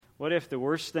What if the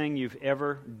worst thing you've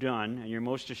ever done and you're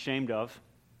most ashamed of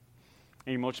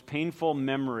and your most painful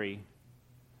memory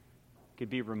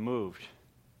could be removed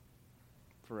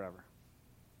forever?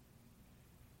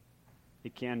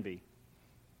 It can be.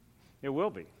 It will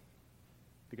be,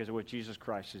 because of what Jesus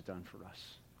Christ has done for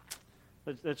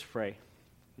us. Let's pray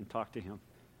and talk to Him.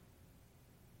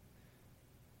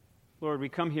 Lord, we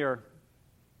come here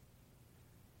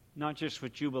not just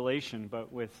with jubilation,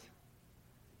 but with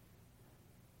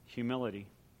humility.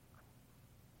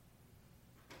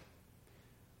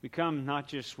 We come not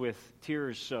just with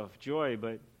tears of joy,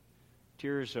 but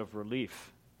tears of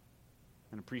relief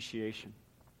and appreciation.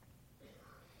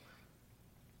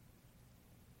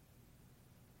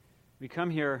 We come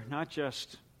here not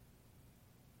just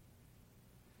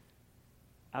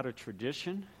out of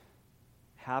tradition,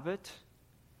 habit,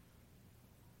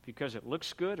 because it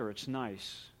looks good or it's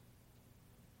nice.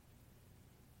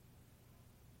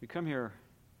 We come here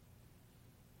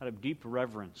out of deep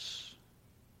reverence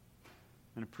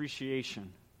and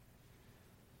appreciation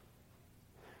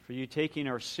for you taking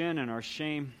our sin and our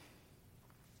shame,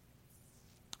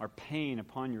 our pain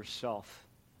upon yourself,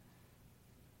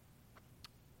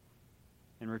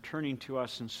 and returning to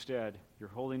us instead your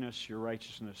holiness, your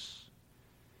righteousness,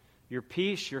 your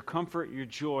peace, your comfort, your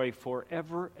joy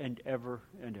forever and ever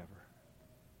and ever.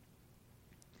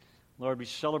 Lord, we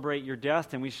celebrate your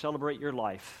death and we celebrate your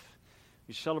life.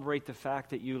 We celebrate the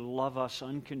fact that you love us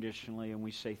unconditionally, and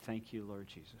we say thank you, Lord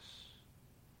Jesus.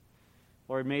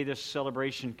 Lord, may this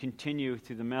celebration continue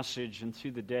through the message and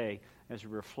through the day as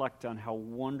we reflect on how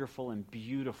wonderful and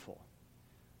beautiful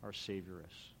our Savior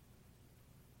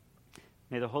is.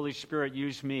 May the Holy Spirit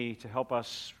use me to help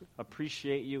us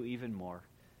appreciate you even more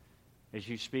as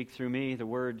you speak through me the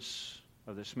words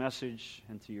of this message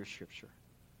and through your Scripture.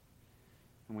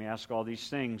 And we ask all these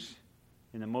things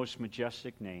in the most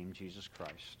majestic name, Jesus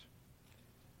Christ.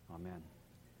 Amen.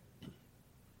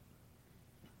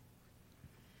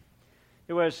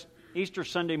 It was Easter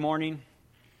Sunday morning,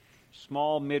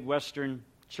 small Midwestern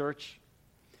church.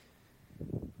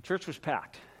 Church was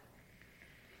packed.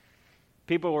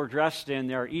 People were dressed in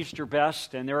their Easter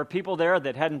best, and there were people there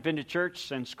that hadn't been to church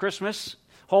since Christmas.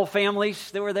 Whole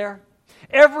families, they were there.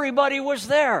 Everybody was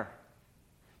there.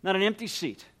 Not an empty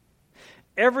seat.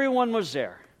 Everyone was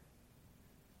there,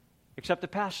 except the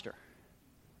pastor.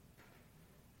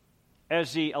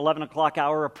 As the 11 o'clock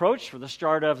hour approached for the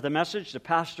start of the message, the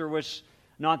pastor was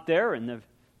not there, and the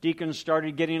deacons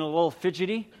started getting a little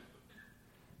fidgety.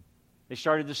 They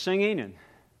started the singing, and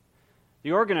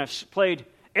the organist played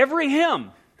every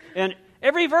hymn and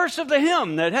every verse of the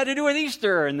hymn that had to do with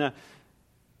Easter, and the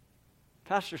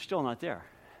pastor's still not there.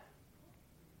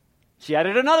 She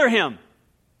added another hymn.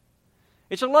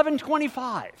 It's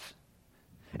 11:25,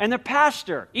 and the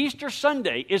pastor, Easter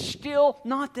Sunday, is still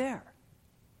not there.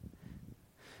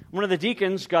 One of the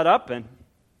deacons got up and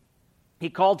he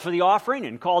called for the offering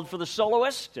and called for the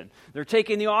soloist, and they're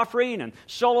taking the offering, and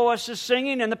soloist is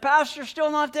singing, and the pastor's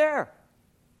still not there.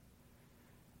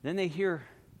 Then they hear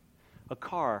a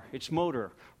car, its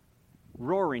motor,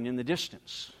 roaring in the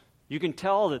distance. You can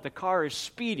tell that the car is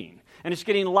speeding, and it's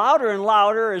getting louder and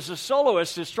louder as the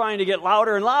soloist is trying to get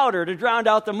louder and louder to drown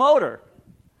out the motor.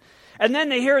 And then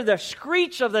they hear the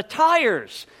screech of the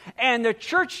tires, and the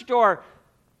church door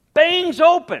bangs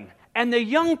open, and the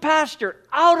young pastor,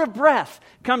 out of breath,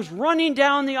 comes running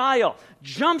down the aisle,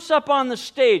 jumps up on the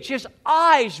stage, his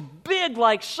eyes big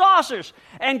like saucers,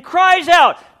 and cries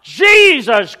out,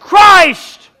 "Jesus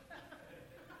Christ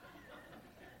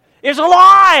is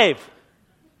alive!"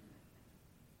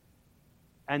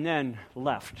 And then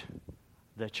left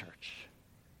the church.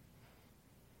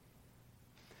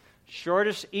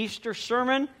 Shortest Easter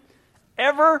sermon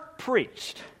ever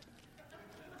preached.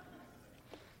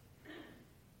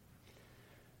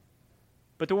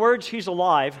 But the words, "He's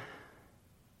alive,"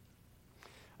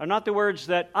 are not the words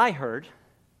that I heard.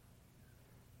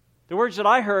 The words that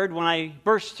I heard when I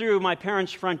burst through my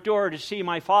parents' front door to see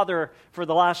my father for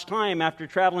the last time after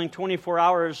traveling 24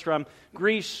 hours from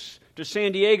Greece to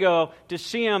San Diego to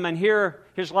see him and hear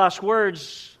his last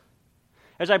words.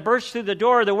 As I burst through the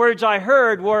door, the words I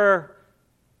heard were,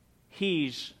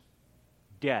 "He's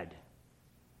dead."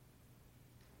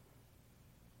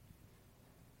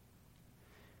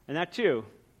 And that, too,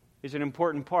 is an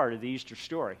important part of the Easter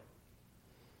story.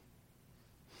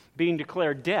 Being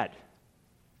declared dead.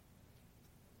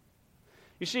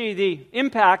 You see, the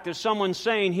impact of someone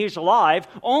saying he's alive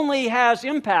only has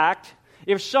impact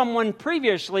if someone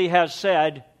previously has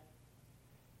said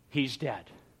he's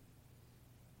dead.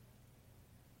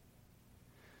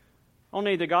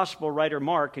 Only the gospel writer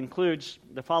Mark includes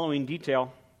the following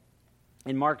detail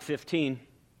in Mark 15.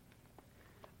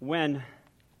 when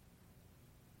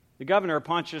the governor,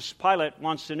 Pontius Pilate,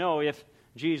 wants to know if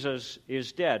Jesus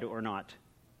is dead or not.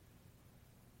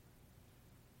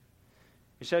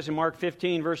 It says in Mark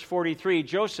 15, verse 43,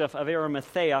 Joseph of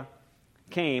Arimathea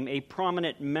came, a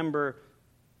prominent member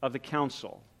of the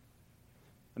council,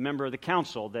 a member of the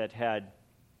council that had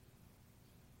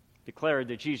declared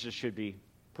that Jesus should be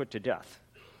put to death.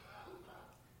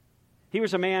 He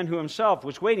was a man who himself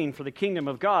was waiting for the kingdom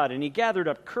of God, and he gathered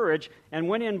up courage and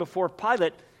went in before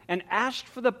Pilate and asked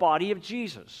for the body of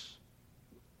Jesus.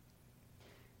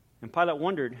 And Pilate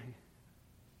wondered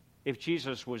if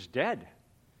Jesus was dead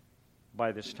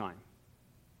by this time.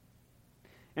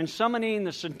 And summoning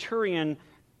the centurion,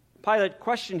 Pilate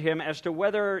questioned him as to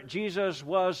whether Jesus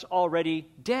was already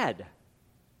dead.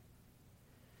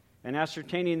 And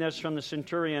ascertaining this from the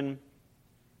centurion,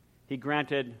 he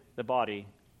granted the body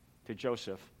to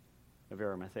Joseph of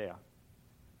Arimathea.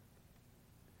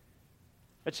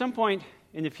 At some point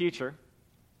in the future,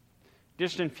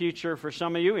 distant future for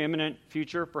some of you, imminent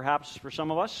future perhaps for some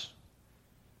of us,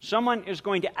 someone is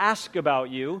going to ask about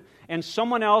you, and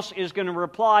someone else is going to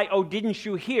reply, "Oh, didn't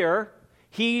you hear?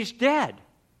 He's dead."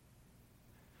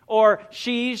 Or,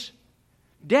 "She's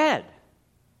dead."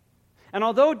 And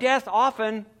although death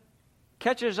often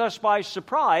catches us by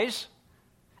surprise,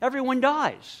 everyone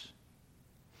dies.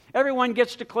 Everyone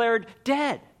gets declared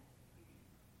dead.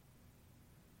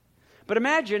 But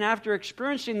imagine after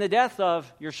experiencing the death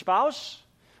of your spouse,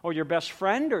 or your best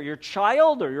friend, or your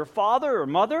child, or your father or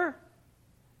mother,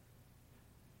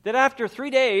 that after 3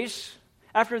 days,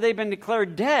 after they've been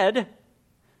declared dead,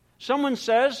 someone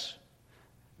says,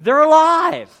 "They're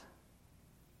alive."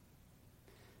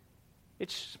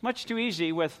 It's much too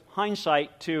easy with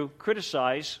hindsight to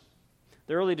criticize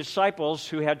the early disciples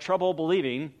who had trouble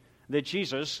believing that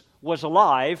Jesus was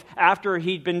alive after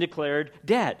he'd been declared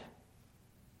dead.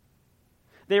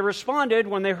 They responded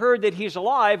when they heard that he's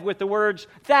alive with the words,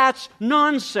 "That's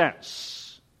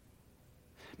nonsense."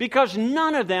 Because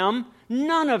none of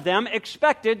them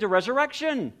expected the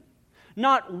resurrection.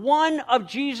 Not one of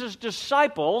Jesus'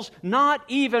 disciples, not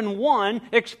even one,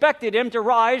 expected him to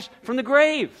rise from the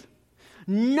grave.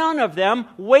 None of them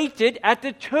waited at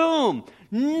the tomb.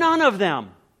 None of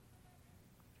them.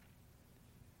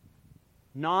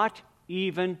 Not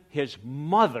even his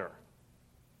mother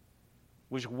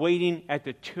was waiting at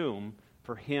the tomb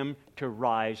for him to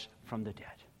rise from the dead.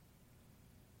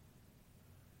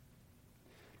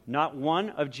 Not one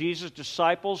of Jesus'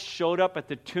 disciples showed up at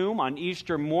the tomb on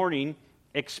Easter morning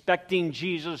expecting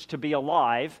Jesus to be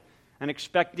alive and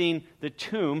expecting the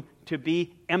tomb to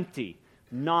be empty.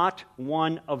 Not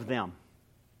one of them.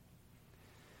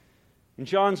 In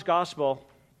John's Gospel,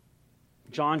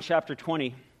 John chapter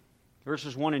 20,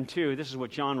 verses 1 and 2, this is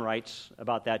what John writes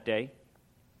about that day.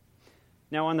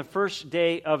 Now, on the first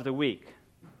day of the week,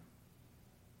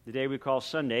 the day we call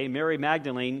Sunday, Mary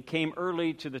Magdalene came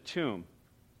early to the tomb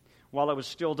while it was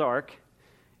still dark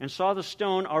and saw the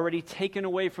stone already taken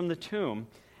away from the tomb.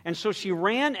 And so she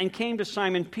ran and came to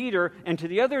Simon Peter and to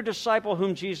the other disciple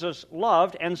whom Jesus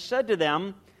loved and said to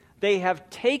them, "They have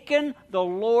taken the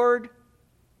Lord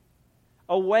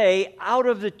away out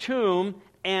of the tomb,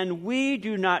 and we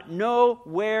do not know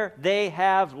where they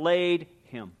have laid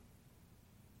him."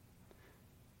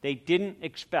 They didn't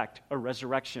expect a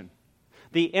resurrection.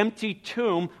 The empty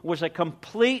tomb was a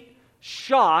complete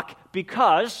shock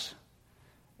because,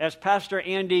 as Pastor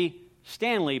Andy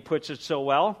Stanley puts it so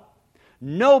well,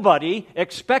 nobody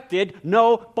expected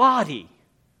nobody.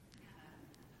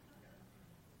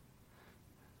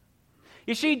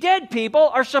 You see, dead people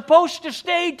are supposed to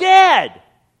stay dead.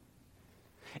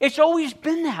 It's always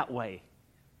been that way.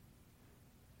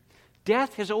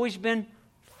 Death has always been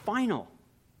final.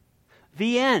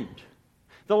 The end.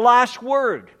 The last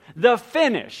word. The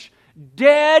finish.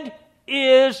 Dead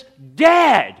is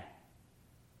dead.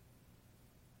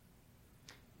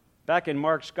 Back in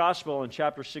Mark's Gospel in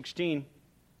chapter 16,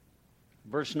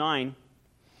 verse 9,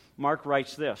 Mark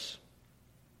writes this.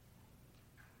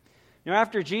 Now,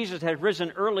 after Jesus had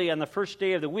risen early on the first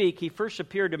day of the week, he first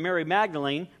appeared to Mary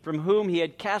Magdalene, from whom he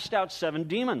had cast out 7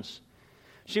 demons.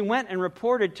 She went and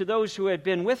reported to those who had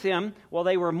been with him while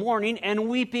they were mourning and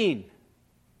weeping.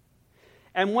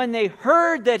 And when they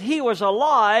heard that he was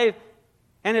alive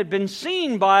and had been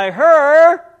seen by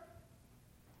her,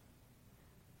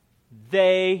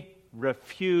 they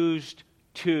refused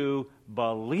to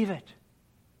believe it.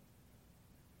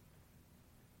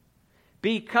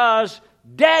 Because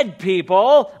dead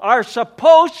people are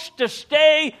supposed to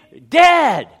stay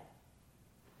dead.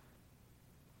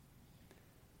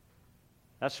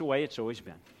 That's the way it's always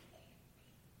been.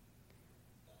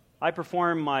 I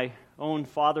perform my own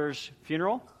father's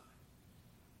funeral.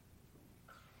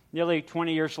 Nearly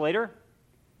 20 years later,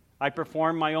 I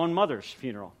performed my own mother's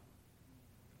funeral.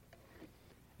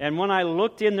 And when I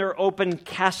looked in their open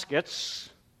caskets,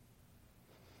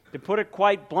 to put it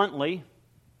quite bluntly,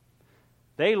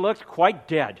 they looked quite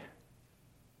dead.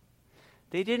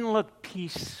 They didn't look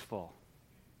peaceful.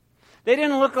 They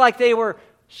didn't look like they were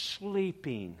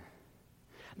sleeping.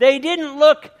 They didn't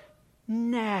look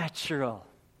natural.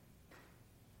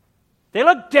 They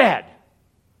looked dead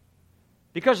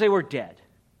because they were dead.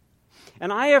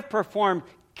 And I have performed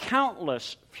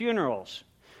countless funerals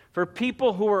for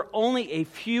people who were only a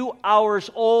few hours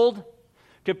old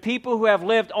to people who have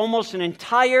lived almost an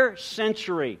entire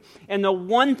century. And the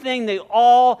one thing they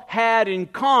all had in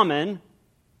common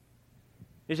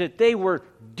is that they were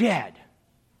dead.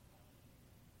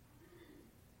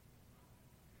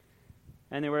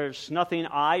 And there was nothing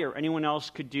I or anyone else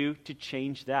could do to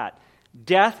change that.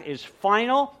 Death is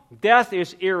final. Death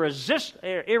is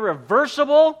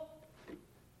irreversible.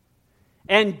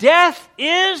 And death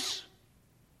is...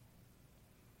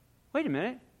 Wait a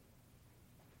minute.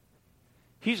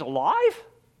 He's alive?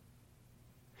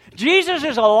 Jesus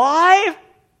is alive?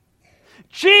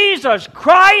 Jesus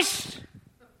Christ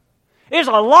is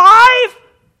alive?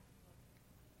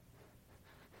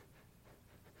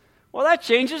 Well, that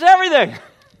changes everything.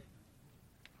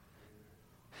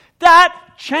 That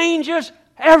changes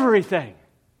everything.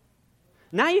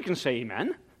 Now you can say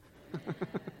amen.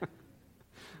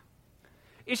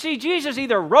 You see, Jesus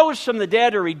either rose from the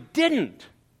dead or he didn't.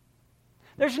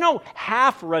 There's no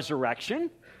half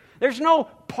resurrection. There's no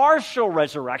partial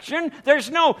resurrection. There's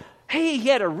no, hey, he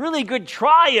had a really good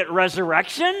try at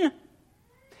resurrection.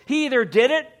 He either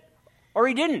did it or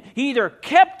he didn't. He either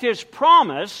kept his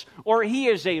promise or he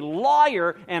is a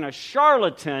liar and a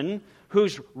charlatan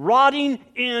who's rotting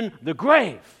in the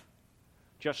grave,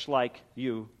 just like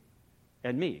you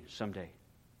and me someday.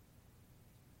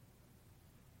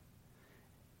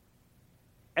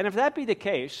 And if that be the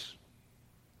case,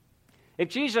 if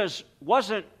Jesus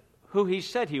wasn't who he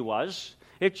said he was,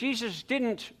 if Jesus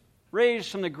didn't raise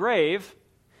from the grave,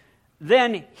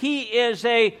 then he is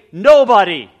a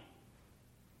nobody.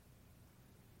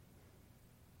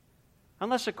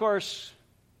 Unless, of course,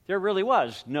 there really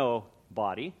was no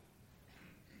body,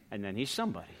 and then he's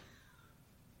somebody.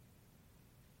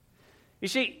 You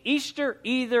see, Easter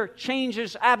either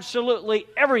changes absolutely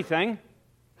everything,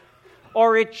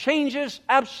 or it changes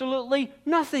absolutely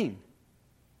nothing.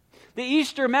 The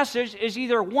Easter message is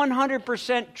either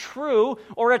 100% true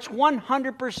or it's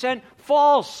 100%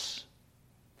 false.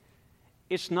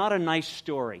 It's not a nice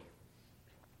story.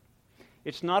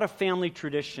 It's not a family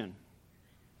tradition.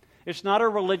 It's not a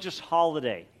religious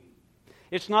holiday.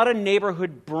 It's not a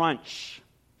neighborhood brunch.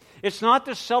 It's not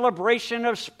the celebration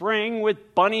of spring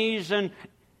with bunnies and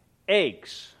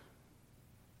eggs.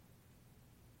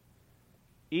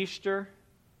 Easter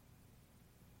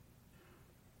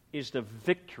is the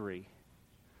victory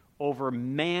over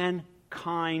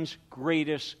mankind's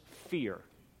greatest fear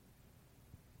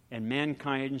and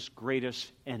mankind's greatest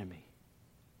enemy,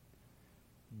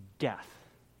 death.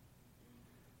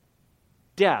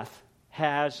 Death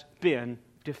has been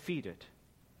defeated.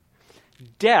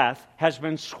 Death has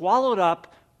been swallowed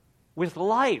up with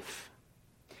life.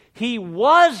 He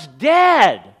was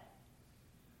dead,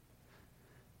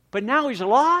 but now he's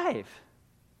alive.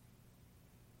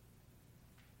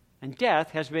 And death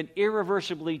has been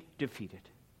irreversibly defeated.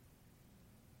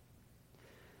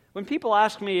 When people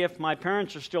ask me if my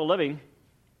parents are still living,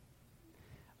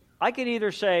 I can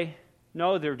either say,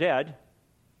 no, they're dead,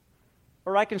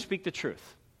 or I can speak the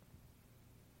truth.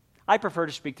 I prefer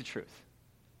to speak the truth.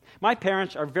 My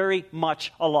parents are very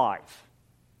much alive.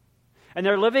 And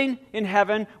they're living in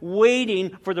heaven,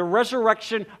 waiting for the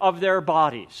resurrection of their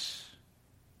bodies.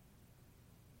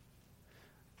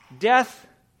 Death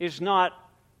is not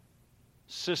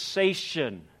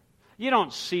cessation. You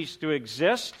don't cease to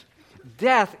exist.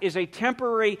 Death is a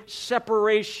temporary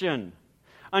separation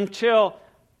until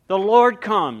the Lord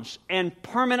comes and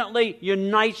permanently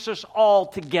unites us all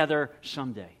together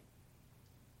someday.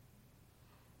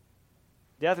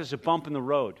 Death is a bump in the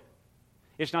road.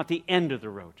 It's not the end of the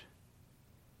road.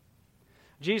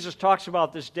 Jesus talks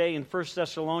about this day in 1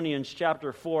 Thessalonians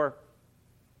chapter 4.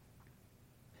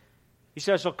 He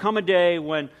says, there'll come a day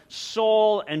when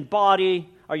soul and body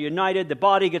are united. The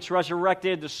body gets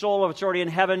resurrected. The soul, if it's already in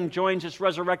heaven, joins its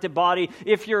resurrected body.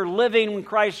 If you're living when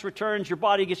Christ returns, your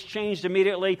body gets changed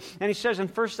immediately. And he says in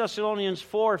 1 Thessalonians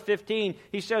 4:15,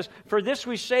 he says, for this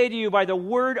we say to you by the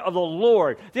word of the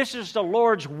Lord. This is the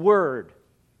Lord's word.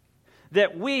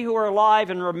 that we who are alive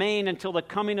and remain until the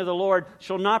coming of the Lord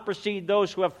shall not precede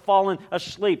those who have fallen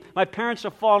asleep. My parents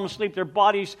have fallen asleep, their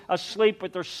bodies asleep,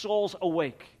 but their souls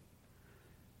awake.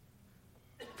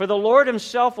 For the Lord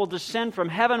himself will descend from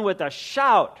heaven with a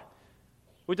shout,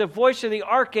 with the voice of the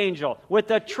archangel, with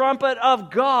the trumpet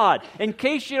of God. In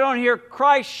case you don't hear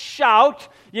Christ shout,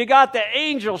 you got the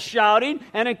angel shouting,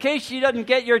 and in case he doesn't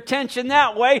get your attention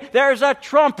that way, there's a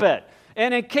trumpet.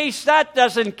 And in case that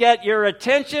doesn't get your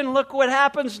attention, look what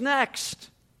happens next.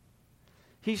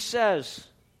 He says,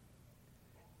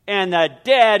 and the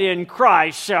dead in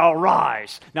Christ shall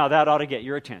rise. Now that ought to get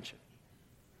your attention.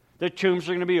 Their tombs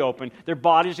are going to be opened. Their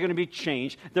bodies are going to be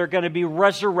changed. They're going to be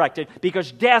resurrected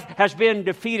because death has been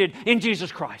defeated in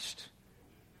Jesus Christ.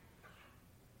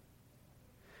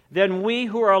 Then we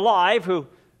who are alive, who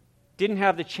didn't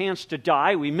have the chance to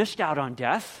die, we missed out on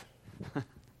death.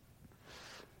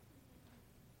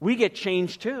 We get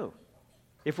changed too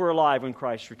if we're alive when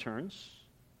Christ returns.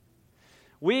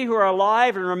 We who are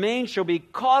alive and remain shall be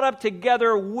caught up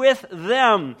together with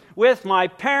them, with my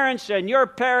parents and your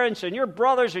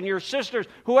brothers and your sisters,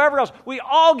 whoever else. We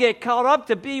all get caught up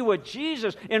to be with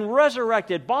Jesus in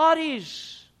resurrected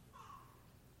bodies.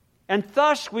 And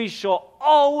thus we shall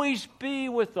always be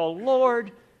with the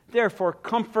Lord. Therefore,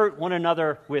 comfort one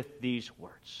another with these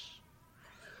words.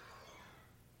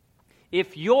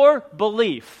 If your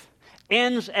belief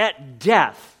ends at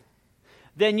death,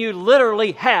 then you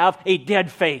literally have a dead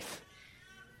faith.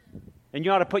 And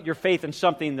you ought to put your faith in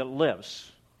something that lives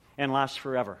and lasts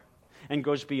forever and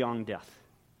goes beyond death.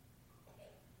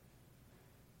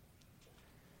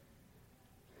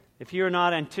 If you're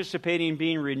not anticipating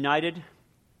being reunited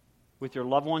with your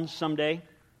loved ones someday,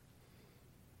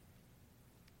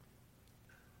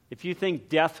 if you think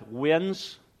death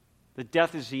wins, that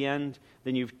death is the end,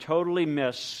 then you've totally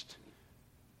missed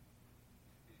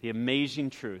the amazing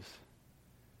truth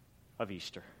of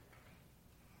Easter.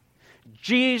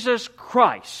 Jesus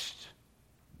Christ,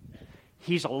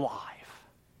 He's alive.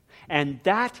 And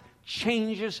that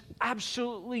changes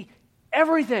absolutely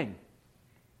everything.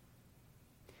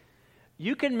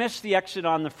 You can miss the exit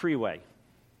on the freeway.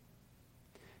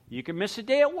 You can miss a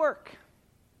day at work.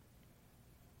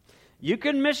 You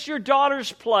can miss your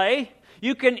daughter's play.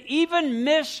 You can even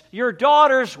miss your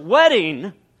daughter's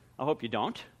wedding. I hope you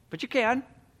don't, but you can,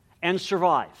 and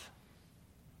survive.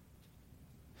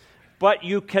 But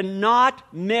you cannot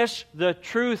miss the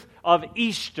truth of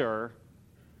Easter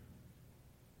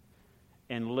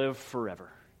and live forever.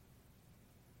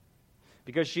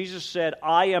 Because Jesus said,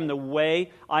 I am the way,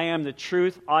 I am the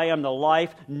truth, I am the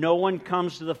life. No one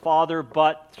comes to the Father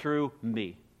but through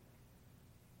me.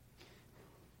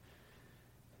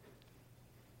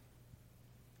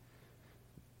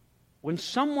 When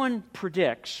someone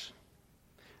predicts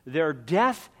their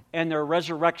death and their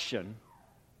resurrection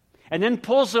and then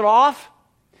pulls it off,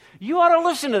 you ought to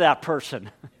listen to that person.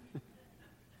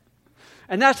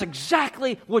 And that's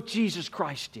exactly what Jesus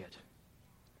Christ did.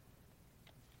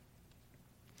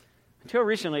 Until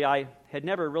recently, I had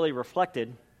never really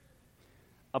reflected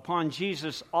upon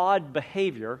Jesus' odd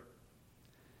behavior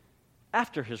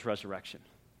after his resurrection.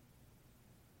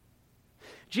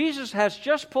 Jesus has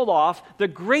just pulled off the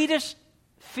greatest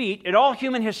feat in all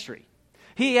human history.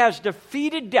 He has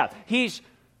defeated death. He's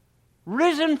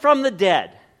risen from the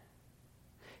dead.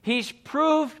 He's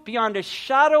proved beyond a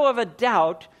shadow of a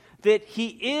doubt that he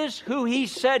is who he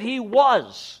said he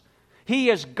was. He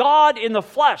is God in the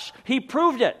flesh. He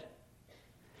proved it.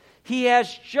 He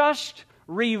has just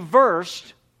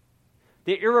reversed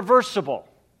the irreversible.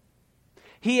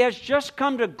 He has just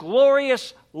come to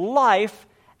glorious life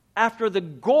after the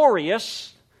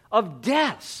goriest of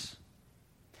deaths.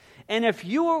 And if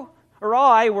you or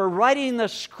I were writing the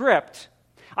script,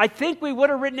 I think we would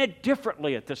have written it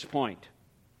differently at this point.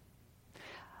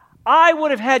 I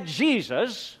would have had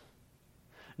Jesus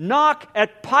knock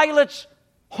at Pilate's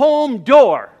home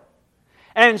door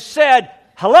and said,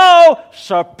 "Hello,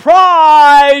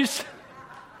 surprise!"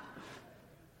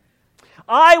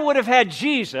 I would have had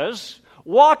Jesus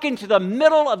walk into the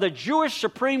middle of the Jewish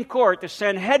Supreme Court, the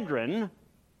Sanhedrin,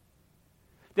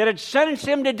 that had sentenced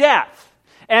him to death.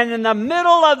 And in the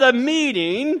middle of the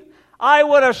meeting, I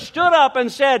would have stood up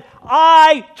and said,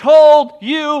 "I told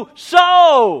you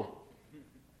so."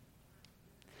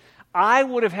 I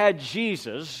would have had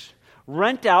Jesus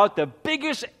rent out the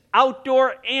biggest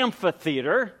outdoor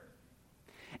amphitheater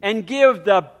and give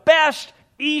the best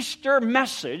Easter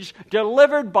message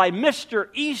delivered by Mr.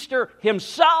 Easter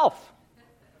himself.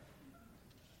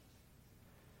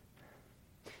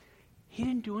 He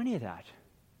didn't do any of that.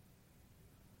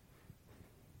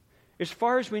 As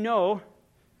far as we know,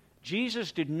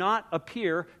 Jesus did not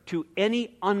appear to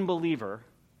any unbeliever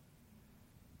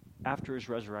after his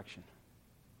resurrection.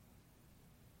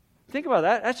 Think about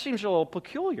that. That seems a little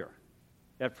peculiar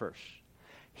at first.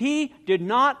 He did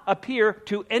not appear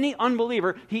to any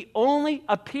unbeliever. He only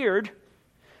appeared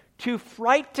to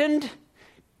frightened,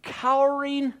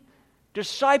 cowering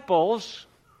disciples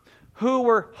who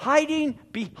were hiding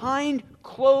behind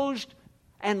closed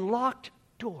and locked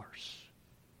doors.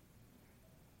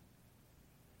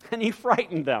 And he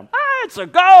frightened them. It's a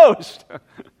ghost!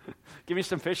 Give me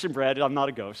some fish and bread. I'm not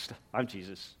a ghost. I'm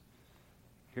Jesus.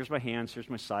 Here's my hands. Here's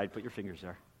my side. Put your fingers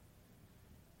there.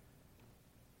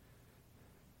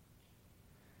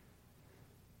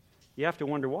 You have to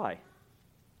wonder why.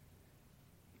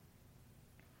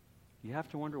 You have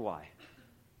to wonder why.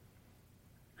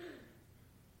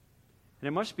 And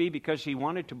it must be because he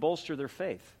wanted to bolster their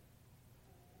faith.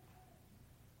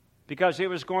 Because it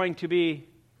was going to be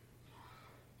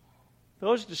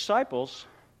those disciples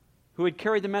who had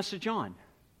carried the message on.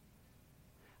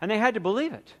 And they had to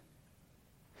believe it.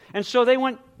 And so they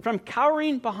went from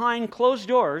cowering behind closed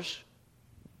doors.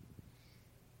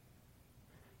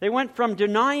 They went from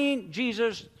denying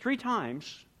Jesus 3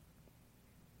 times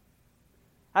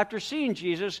after seeing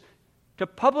Jesus to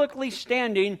publicly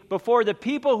standing before the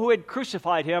people who had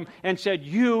crucified him and said,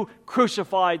 "You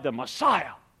crucified the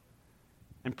Messiah,"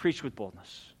 and preached with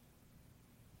boldness.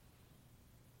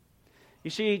 You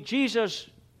see, Jesus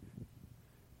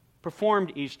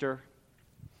performed Easter,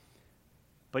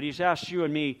 but he's asked you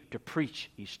and me to preach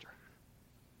Easter.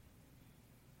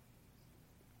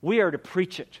 We are to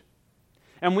preach it.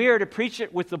 And we are to preach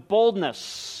it with the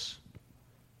boldness.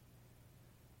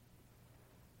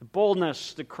 The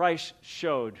boldness that Christ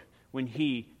showed when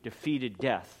he defeated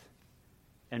death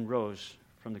and rose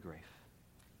from the grave.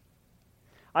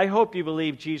 I hope you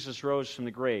believe Jesus rose from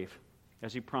the grave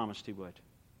as he promised he would.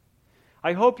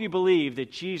 I hope you believe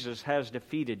that Jesus has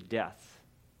defeated death.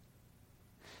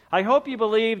 I hope you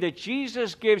believe that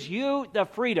Jesus gives you the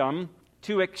freedom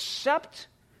to accept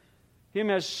him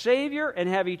as Savior and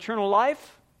have eternal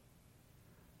life,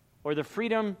 or the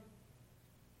freedom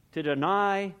to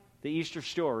deny the Easter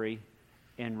story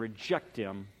and reject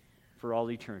him for all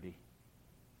eternity.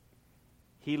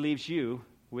 He leaves you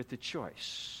with the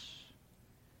choice.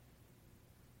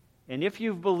 And if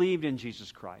you've believed in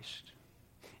Jesus Christ,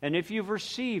 and if you've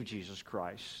received Jesus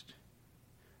Christ,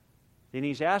 then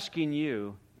he's asking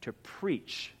you to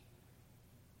preach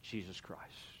Jesus Christ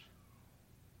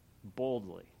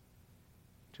boldly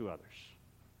to others.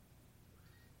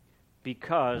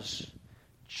 Because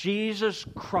Jesus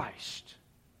Christ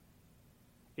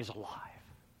is alive.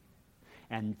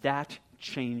 And that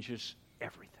changes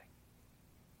everything.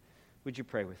 Would you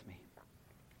pray with me?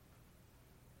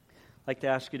 I'd like to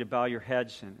ask you to bow your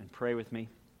heads and pray with me.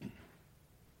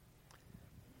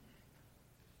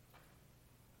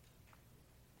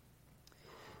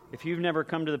 If you've never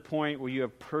come to the point where you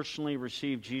have personally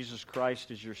received Jesus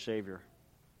Christ as your Savior,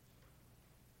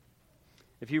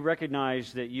 if you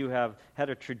recognize that you have had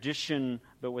a tradition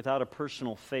but without a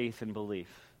personal faith and belief,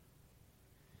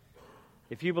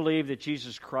 if you believe that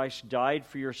Jesus Christ died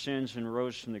for your sins and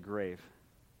rose from the grave,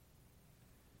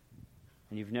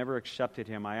 and you've never accepted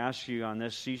him, I ask you on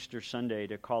this Easter Sunday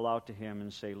to call out to him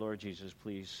and say, "Lord Jesus,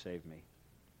 please save me."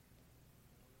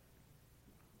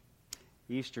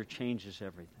 Easter changes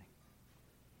everything.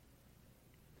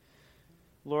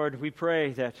 Lord, we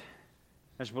pray that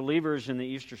as believers in the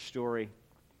Easter story,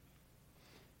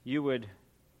 you would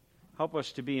help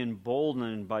us to be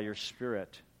emboldened by your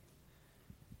Spirit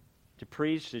to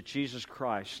preach that Jesus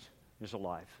Christ is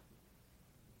alive.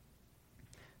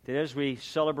 That as we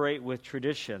celebrate with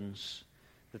traditions,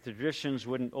 that the traditions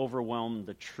wouldn't overwhelm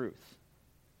the truth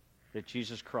that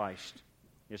Jesus Christ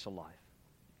is alive.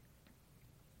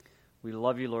 We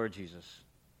love you, Lord Jesus,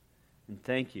 and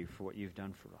thank you for what you've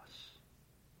done for us.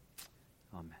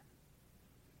 Amen.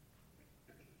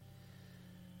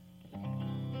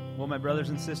 Well, my brothers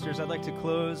and sisters, I'd like to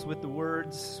close with the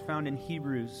words found in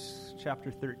Hebrews chapter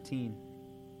 13,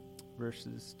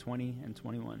 verses 20 and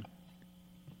 21.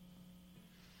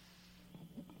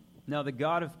 Now the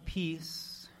God of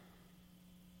peace,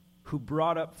 who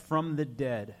brought up from the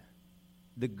dead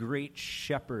the great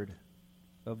shepherd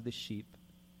of the sheep,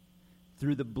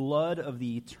 through the blood of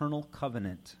the eternal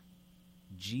covenant,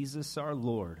 Jesus our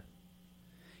Lord,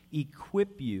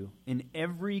 equip you in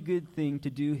every good thing to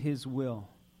do his will,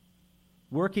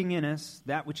 working in us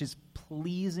that which is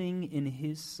pleasing in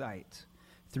his sight,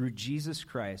 through Jesus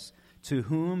Christ, to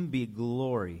whom be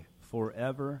glory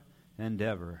forever and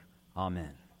ever.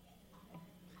 Amen.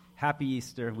 Happy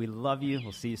Easter. We love you.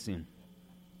 We'll see you soon.